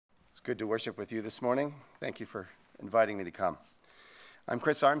Good to worship with you this morning. Thank you for inviting me to come. I'm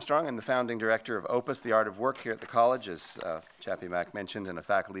Chris Armstrong. I'm the founding director of Opus, the Art of Work here at the college, as Chappie Mack mentioned, and a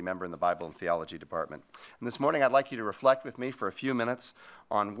faculty member in the Bible and Theology department. And this morning I'd like you to reflect with me for a few minutes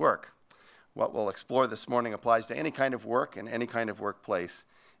on work. What we'll explore this morning applies to any kind of work and any kind of workplace,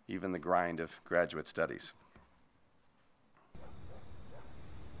 even the grind of graduate studies.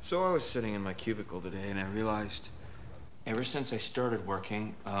 So I was sitting in my cubicle today and I realized ever since I started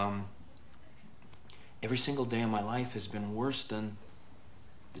working, every single day of my life has been worse than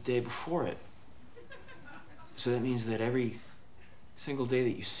the day before it. So that means that every single day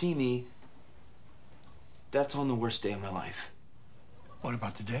that you see me, that's on the worst day of my life. What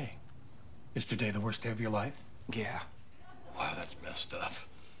about today? Is today the worst day of your life? Yeah. Wow, that's messed up.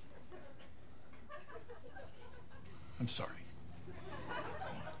 I'm sorry.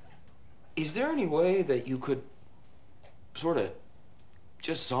 Is there any way that you could sort of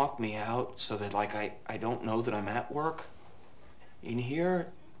just zonk me out so that, like, I don't know that I'm at work in here?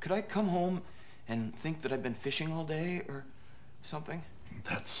 Could I come home and think that I've been fishing all day or something?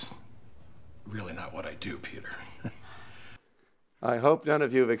 That's really not what I do, Peter. I hope none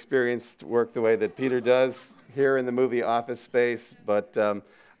of you have experienced work the way that Peter does here in the movie Office Space, but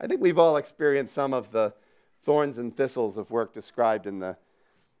I think we've all experienced some of the thorns and thistles of work described in the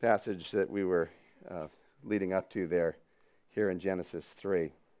passage that we were leading up to there here in Genesis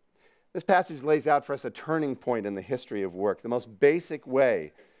 3. This passage lays out for us a turning point in the history of work. The most basic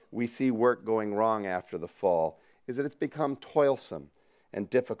way we see work going wrong after the fall is that it's become toilsome and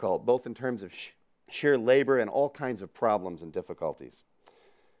difficult, both in terms of sheer labor and all kinds of problems and difficulties.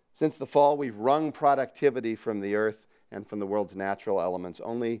 Since the fall, we've wrung productivity from the earth and from the world's natural elements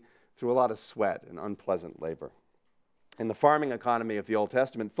only through a lot of sweat and unpleasant labor. In the farming economy of the Old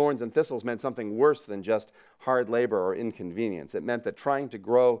Testament, thorns and thistles meant something worse than just hard labor or inconvenience. It meant that trying to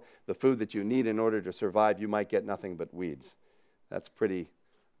grow the food that you need in order to survive, you might get nothing but weeds. That's pretty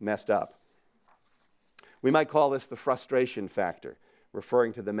messed up. We might call this the frustration factor,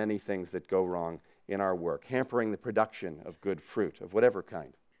 referring to the many things that go wrong in our work, hampering the production of good fruit of whatever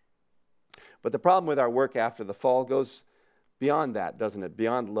kind. But the problem with our work after the fall goes beyond that, doesn't it?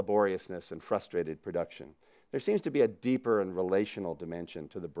 Beyond laboriousness and frustrated production. There seems to be a deeper and relational dimension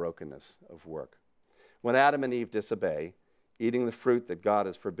to the brokenness of work. When Adam and Eve disobey, eating the fruit that God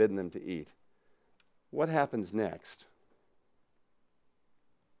has forbidden them to eat, what happens next?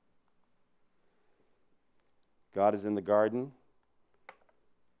 God is in the garden,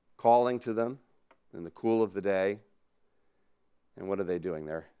 calling to them in the cool of the day. And what are they doing?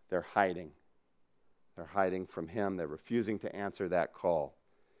 They're hiding. They're hiding from him. They're refusing to answer that call.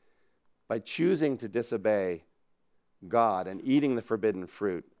 By choosing to disobey God and eating the forbidden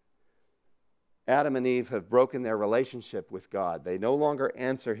fruit, Adam and Eve have broken their relationship with God. They no longer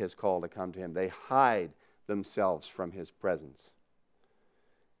answer his call to come to him. They hide themselves from his presence.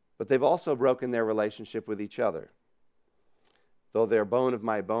 But they've also broken their relationship with each other. Though they're bone of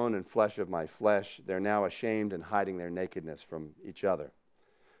my bone and flesh of my flesh, they're now ashamed and hiding their nakedness from each other.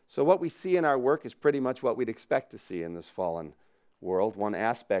 So what we see in our work is pretty much what we'd expect to see in this fallen world. One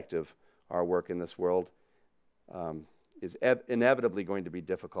aspect of our work in this world is inevitably going to be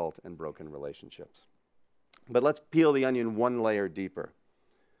difficult and broken relationships. But let's peel the onion one layer deeper.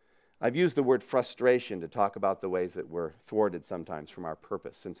 I've used the word frustration to talk about the ways that we're thwarted sometimes from our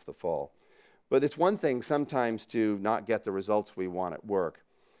purpose since the fall. But it's one thing sometimes to not get the results we want at work,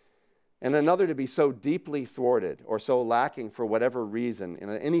 and another to be so deeply thwarted or so lacking for whatever reason in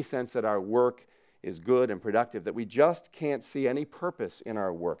any sense that our work is good and productive that we just can't see any purpose in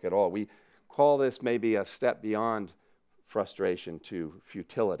our work at all. We call this maybe a step beyond frustration to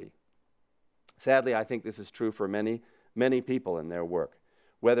futility. Sadly, I think this is true for many, many people in their work,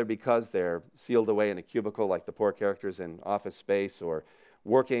 whether because they're sealed away in a cubicle like the poor characters in Office Space, or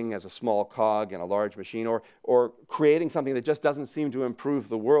working as a small cog in a large machine, or creating something that just doesn't seem to improve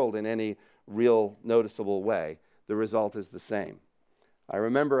the world in any real noticeable way. The result is the same. I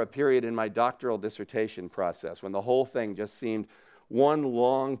remember a period in my doctoral dissertation process when the whole thing just seemed one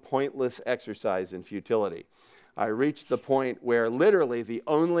long, pointless exercise in futility. I reached the point where literally the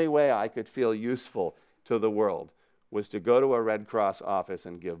only way I could feel useful to the world was to go to a Red Cross office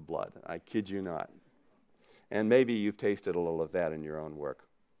and give blood. I kid you not. And maybe you've tasted a little of that in your own work.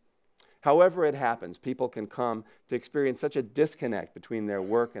 However it happens, people can come to experience such a disconnect between their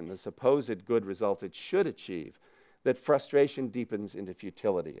work and the supposed good results it should achieve that frustration deepens into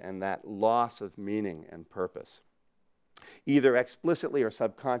futility and that loss of meaning and purpose. Either explicitly or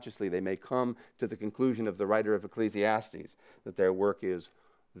subconsciously, they may come to the conclusion of the writer of Ecclesiastes that their work is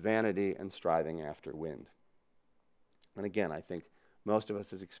vanity and striving after wind. And again, I think most of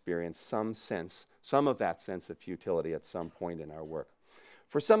us has experienced some of that sense of futility at some point in our work.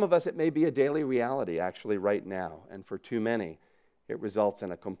 For some of us, it may be a daily reality actually right now, and for too many, it results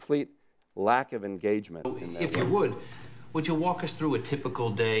in a complete lack of engagement in their If work. you would you walk us through a typical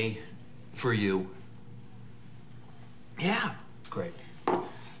day for you? Yeah. Great.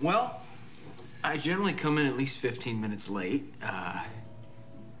 Well, I generally come in at least 15 minutes late. I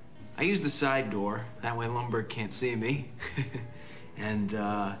use the side door. That way Lumberg can't see me. And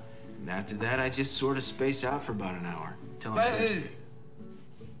after that, I just sort of space out for about an hour. Till I'm finished.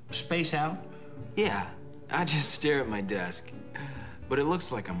 Space out? Yeah, I just stare at my desk. But it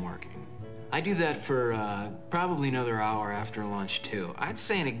looks like I'm working. I do that for probably another hour after lunch, too. I'd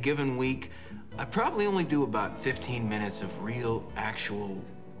say in a given week, I probably only do about 15 minutes of real, actual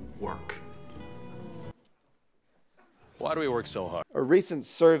work. Why do we work so hard? A recent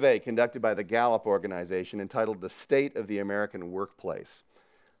survey conducted by the Gallup organization entitled The State of the American Workplace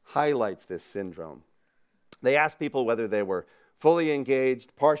highlights this syndrome. They asked people whether they were fully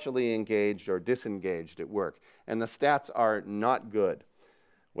engaged, partially engaged, or disengaged at work, and the stats are not good.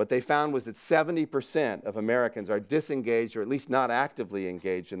 What they found was that 70% of Americans are disengaged or at least not actively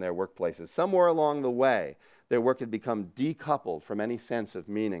engaged in their workplaces. Somewhere along the way, their work had become decoupled from any sense of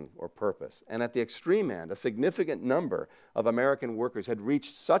meaning or purpose. And at the extreme end, a significant number of American workers had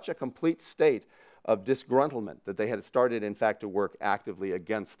reached such a complete state of disgruntlement that they had started, in fact, to work actively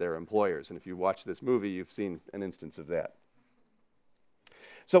against their employers. And if you watch this movie, you've seen an instance of that.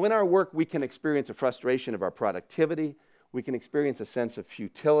 So in our work, we can experience a frustration of our productivity. We can experience a sense of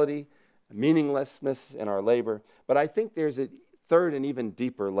futility, meaninglessness in our labor. But I think there's a third and even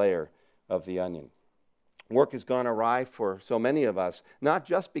deeper layer of the onion. Work has gone awry for so many of us, not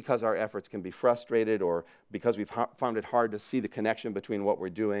just because our efforts can be frustrated or because we've found it hard to see the connection between what we're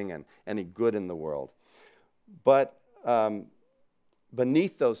doing and any good in the world. But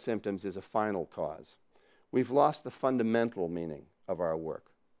beneath those symptoms is a final cause. We've lost the fundamental meaning of our work.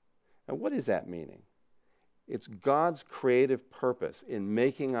 And what is that meaning? It's God's creative purpose in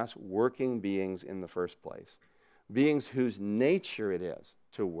making us working beings in the first place, beings whose nature it is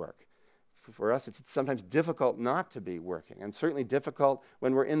to work. For us, it's sometimes difficult not to be working, and certainly difficult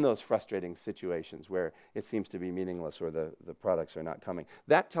when we're in those frustrating situations where it seems to be meaningless or the products are not coming.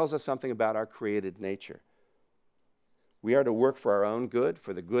 That tells us something about our created nature. We are to work for our own good,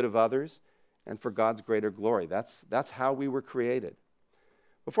 for the good of others, and for God's greater glory. That's how we were created.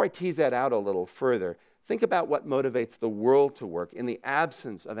 Before I tease that out a little further, think about what motivates the world to work in the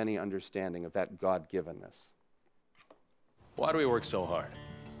absence of any understanding of that God-givenness. Why do we work so hard?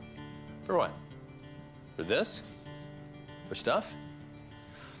 For what? For this? For stuff?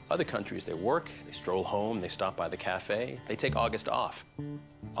 Other countries, they work, they stroll home, they stop by the cafe, they take August off.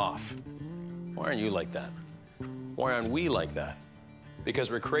 Off. Why aren't you like that? Why aren't we like that? Because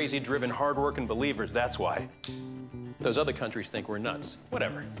we're crazy, driven, hard-working believers, that's why. Those other countries think we're nuts.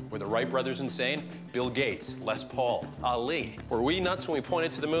 Whatever. Were the Wright brothers insane? Bill Gates, Les Paul, Ali. Were we nuts when we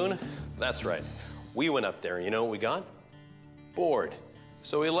pointed to the moon? That's right. We went up there, and you know what we got? Bored.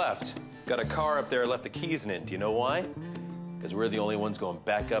 So we left. Got a car up there, left the keys in it. Do you know why? Because we're the only ones going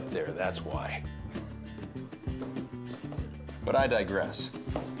back up there, that's why. But I digress.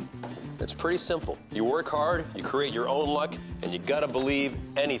 It's pretty simple. You work hard, you create your own luck, and you gotta believe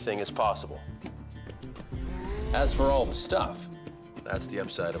anything is possible. As for all the stuff, that's the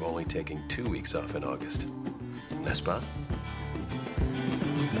upside of only taking 2 weeks off in August. N'est-ce pas?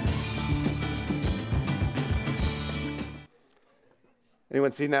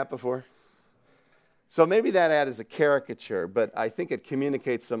 Anyone seen that before? So maybe that ad is a caricature, but I think it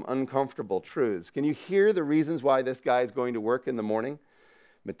communicates some uncomfortable truths. Can you hear the reasons why this guy is going to work in the morning?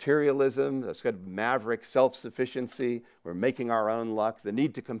 Materialism, that's got maverick self-sufficiency, we're making our own luck, the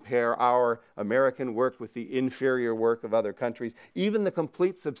need to compare our American work with the inferior work of other countries, even the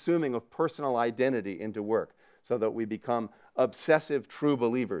complete subsuming of personal identity into work so that we become obsessive true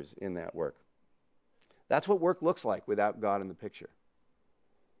believers in that work. That's what work looks like without God in the picture.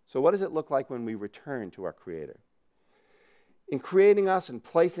 So what does it look like when we return to our Creator? In creating us and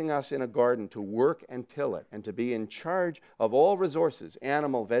placing us in a garden to work and till it and to be in charge of all resources,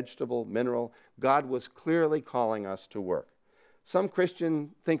 animal, vegetable, mineral, God was clearly calling us to work. Some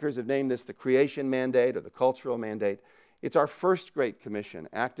Christian thinkers have named this the creation mandate or the cultural mandate. It's our first great commission,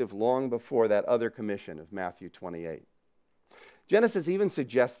 active long before that other commission of Matthew 28. Genesis even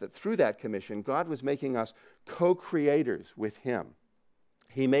suggests that through that commission, God was making us co-creators with Him.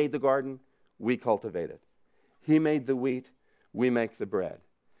 He made the garden, we cultivate it. He made the wheat, we make the bread.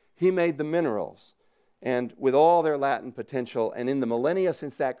 He made the minerals, and with all their latent potential, and in the millennia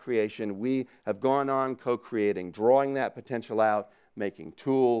since that creation, we have gone on co-creating, drawing that potential out, making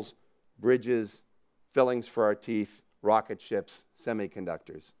tools, bridges, fillings for our teeth, rocket ships,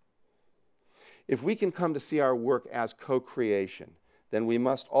 semiconductors. If we can come to see our work as co-creation, then we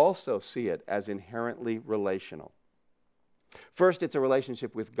must also see it as inherently relational. First, it's a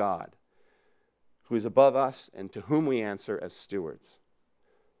relationship with God, who is above us and to whom we answer as stewards.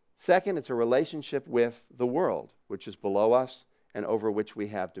 Second, it's a relationship with the world, which is below us and over which we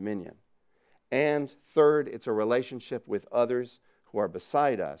have dominion. And third, it's a relationship with others who are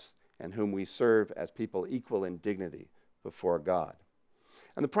beside us and whom we serve as people equal in dignity before God.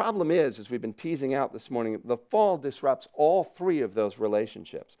 And the problem is, as we've been teasing out this morning, the fall disrupts all three of those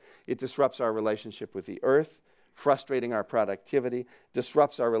relationships. It disrupts our relationship with the earth, frustrating our productivity,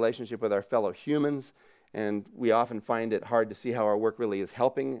 disrupts our relationship with our fellow humans, and we often find it hard to see how our work really is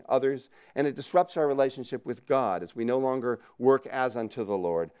helping others. And it disrupts our relationship with God as we no longer work as unto the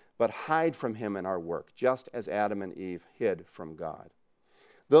Lord, but hide from him in our work, just as Adam and Eve hid from God.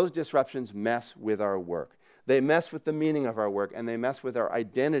 Those disruptions mess with our work. They mess with the meaning of our work, and they mess with our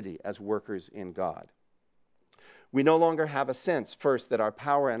identity as workers in God. We no longer have a sense, first, that our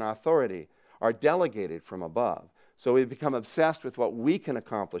power and authority are delegated from above. So we become obsessed with what we can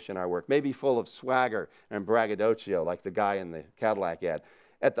accomplish in our work, maybe full of swagger and braggadocio, like the guy in the Cadillac ad,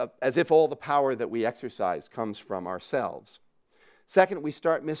 as if all the power that we exercise comes from ourselves. Second, we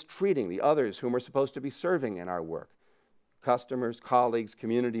start mistreating the others whom we're supposed to be serving in our work, customers, colleagues,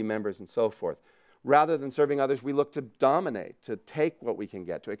 community members, and so forth. Rather than serving others, we look to dominate, to take what we can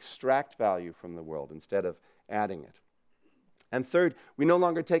get, to extract value from the world instead of adding it. And third, we no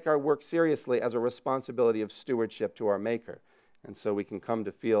longer take our work seriously as a responsibility of stewardship to our Maker. And so we can come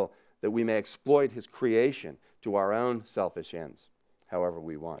to feel that we may exploit his creation to our own selfish ends, however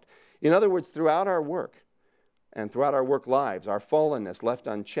we want. In other words, throughout our work and throughout our work lives, our fallenness left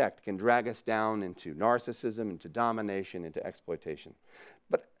unchecked can drag us down into narcissism, into domination, into exploitation.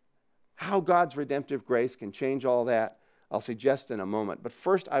 But how God's redemptive grace can change all that, I'll suggest in a moment. But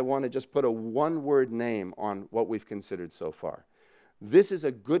first, I want to just put a one-word name on what we've considered so far. This is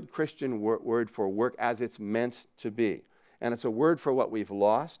a good Christian word for work as it's meant to be. And it's a word for what we've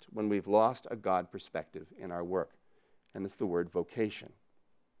lost when we've lost a God perspective in our work. And it's the word vocation.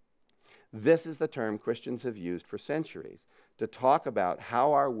 This is the term Christians have used for centuries to talk about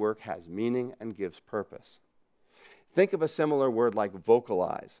how our work has meaning and gives purpose. Think of a similar word like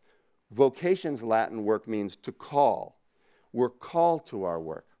vocalize. Vocation's Latin work means to call. We're called to our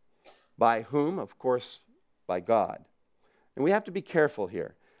work. By whom? Of course, by God. And we have to be careful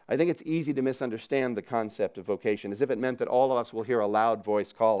here. I think it's easy to misunderstand the concept of vocation as if it meant that all of us will hear a loud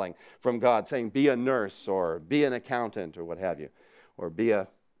voice calling from God saying, be a nurse or be an accountant or what have you, or be a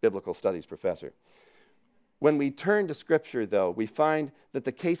biblical studies professor. When we turn to Scripture, though, we find that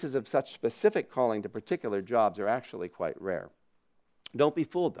the cases of such specific calling to particular jobs are actually quite rare. Don't be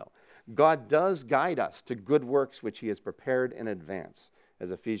fooled, though. God does guide us to good works which he has prepared in advance,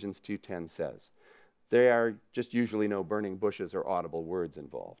 as Ephesians 2:10 says. There are just usually no burning bushes or audible words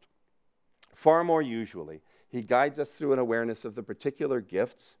involved. Far more usually, he guides us through an awareness of the particular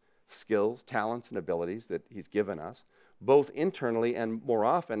gifts, skills, talents, and abilities that he's given us, both internally and more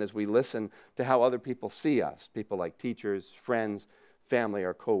often as we listen to how other people see us, people like teachers, friends, family,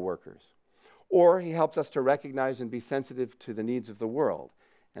 or co-workers. Or he helps us to recognize and be sensitive to the needs of the world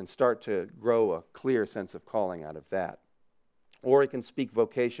and start to grow a clear sense of calling out of that. Or he can speak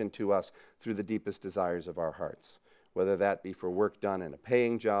vocation to us through the deepest desires of our hearts, whether that be for work done in a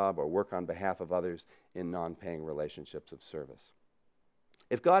paying job or work on behalf of others in non-paying relationships of service.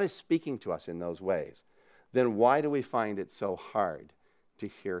 If God is speaking to us in those ways, then why do we find it so hard to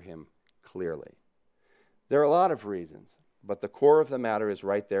hear him clearly? There are a lot of reasons, but the core of the matter is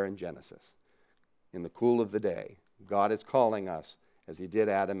right there in Genesis. In the cool of the day, God is calling us as he did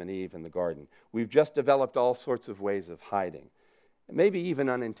Adam and Eve in the garden. We've just developed all sorts of ways of hiding, maybe even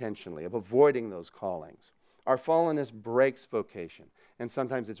unintentionally, of avoiding those callings. Our fallenness breaks vocation, and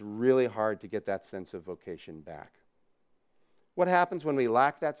sometimes it's really hard to get that sense of vocation back. What happens when we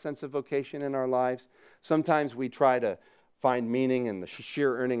lack that sense of vocation in our lives? Sometimes we try to find meaning in the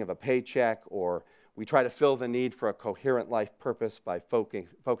sheer earning of a paycheck, or we try to fill the need for a coherent life purpose by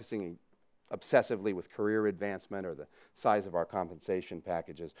focusing obsessively with career advancement or the size of our compensation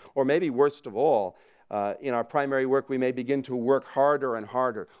packages. Or maybe worst of all, in our primary work, we may begin to work harder and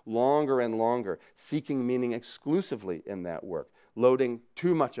harder, longer and longer, seeking meaning exclusively in that work, loading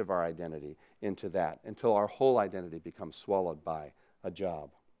too much of our identity into that until our whole identity becomes swallowed by a job.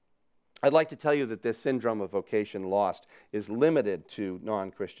 I'd like to tell you that this syndrome of vocation lost is limited to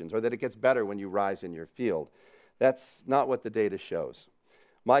non-Christians, or that it gets better when you rise in your field. That's not what the data shows.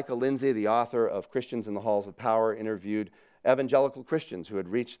 Michael Lindsay, the author of Christians in the Halls of Power, interviewed evangelical Christians who had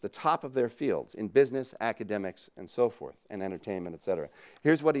reached the top of their fields in business, academics, and so forth, and entertainment, etc.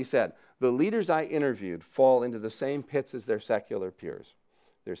 Here's what he said: "The leaders I interviewed fall into the same pits as their secular peers.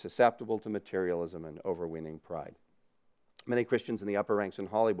 They're susceptible to materialism and overweening pride." Many Christians in the upper ranks in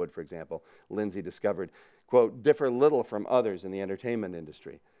Hollywood, for example, Lindsay discovered, quote, "differ little from others in the entertainment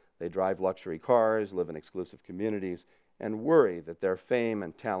industry. They drive luxury cars, live in exclusive communities, and worry that their fame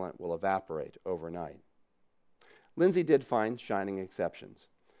and talent will evaporate overnight." Lindsay did find shining exceptions.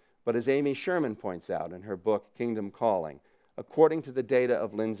 But as Amy Sherman points out in her book, Kingdom Calling, according to the data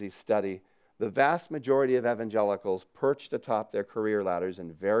of Lindsay's study, the vast majority of evangelicals perched atop their career ladders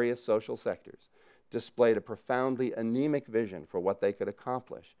in various social sectors displayed a profoundly anemic vision for what they could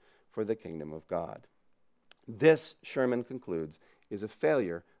accomplish for the kingdom of God. This, Sherman concludes, is a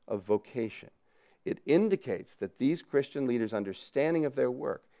failure of vocation. It indicates that these Christian leaders' understanding of their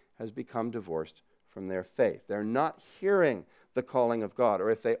work has become divorced from their faith. They're not hearing the calling of God, or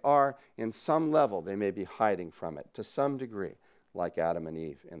if they are, in some level, they may be hiding from it to some degree, like Adam and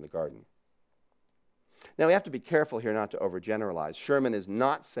Eve in the garden. Now, we have to be careful here not to overgeneralize. Sherman is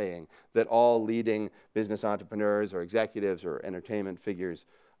not saying that all leading business entrepreneurs or executives or entertainment figures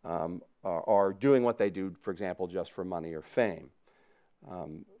are doing what they do, for example, just for money or fame.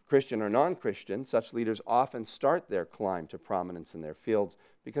 Christian or non-Christian, such leaders often start their climb to prominence in their fields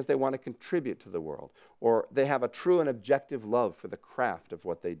because they want to contribute to the world, or they have a true and objective love for the craft of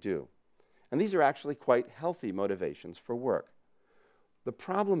what they do. And these are actually quite healthy motivations for work. The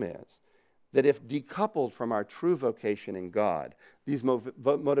problem is that if decoupled from our true vocation in God, these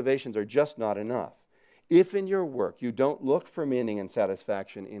motivations are just not enough. If in your work you don't look for meaning and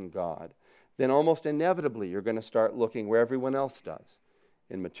satisfaction in God, then almost inevitably you're going to start looking where everyone else does,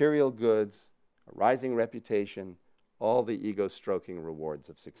 in material goods, a rising reputation, all the ego-stroking rewards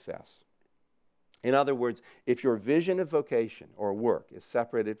of success. In other words, if your vision of vocation or work is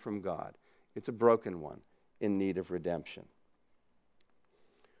separated from God, it's a broken one in need of redemption.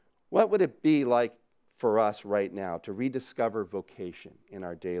 What would it be like for us right now to rediscover vocation in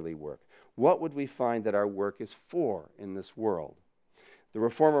our daily work? What would we find that our work is for in this world? The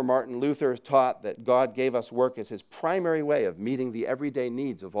reformer Martin Luther taught that God gave us work as his primary way of meeting the everyday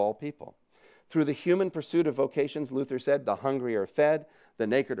needs of all people. Through the human pursuit of vocations, Luther said, the hungry are fed, the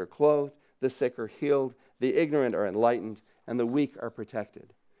naked are clothed, the sick are healed, the ignorant are enlightened, and the weak are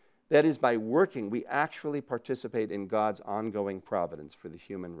protected. That is, by working, we actually participate in God's ongoing providence for the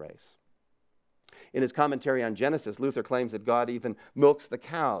human race. In his commentary on Genesis, Luther claims that God even milks the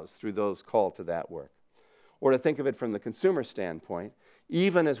cows through those called to that work. Or to think of it from the consumer standpoint,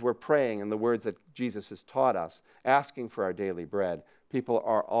 even as we're praying in the words that Jesus has taught us, asking for our daily bread, people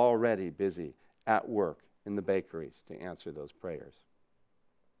are already busy at work in the bakeries to answer those prayers.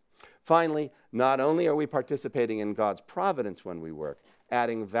 Finally, not only are we participating in God's providence when we work,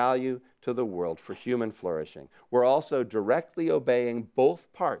 adding value to the world for human flourishing, we're also directly obeying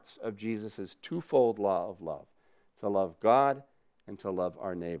both parts of Jesus' twofold law of love, to love God and to love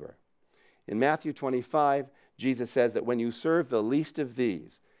our neighbor. In Matthew 25, Jesus says that when you serve the least of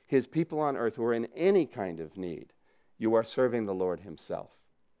these, his people on earth who are in any kind of need, you are serving the Lord himself.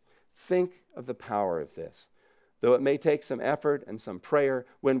 Think of the power of this. Though it may take some effort and some prayer,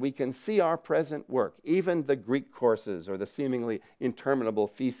 when we can see our present work, even the Greek courses or the seemingly interminable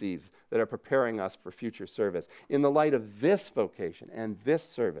theses that are preparing us for future service, in the light of this vocation and this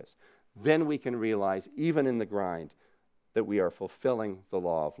service, then we can realize, even in the grind, that we are fulfilling the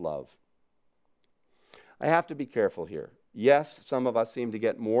law of love. I have to be careful here. Yes, some of us seem to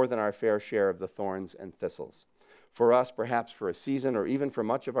get more than our fair share of the thorns and thistles. For us, perhaps for a season or even for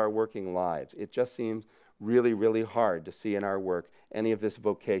much of our working lives, it just seems really, really hard to see in our work any of this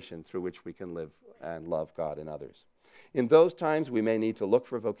vocation through which we can live and love God and others. In those times, we may need to look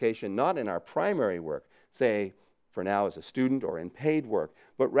for vocation not in our primary work, say, for now as a student or in paid work,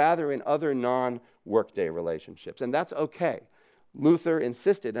 but rather in other non-workday relationships. And that's okay. Luther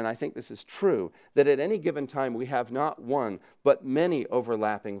insisted, and I think this is true, that at any given time we have not one, but many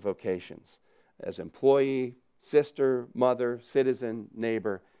overlapping vocations as employee, sister, mother, citizen,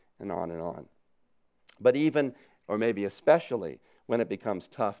 neighbor, and on and on. But even, or maybe especially, when it becomes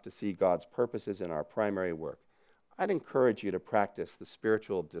tough to see God's purposes in our primary work, I'd encourage you to practice the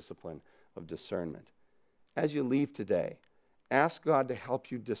spiritual discipline of discernment. As you leave today, ask God to help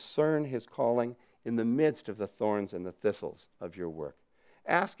you discern his calling in the midst of the thorns and the thistles of your work.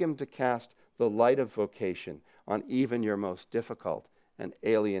 Ask him to cast the light of vocation on even your most difficult and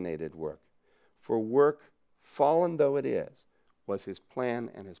alienated work. For work, fallen though it is, was his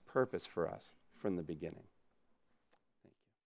plan and his purpose for us from the beginning.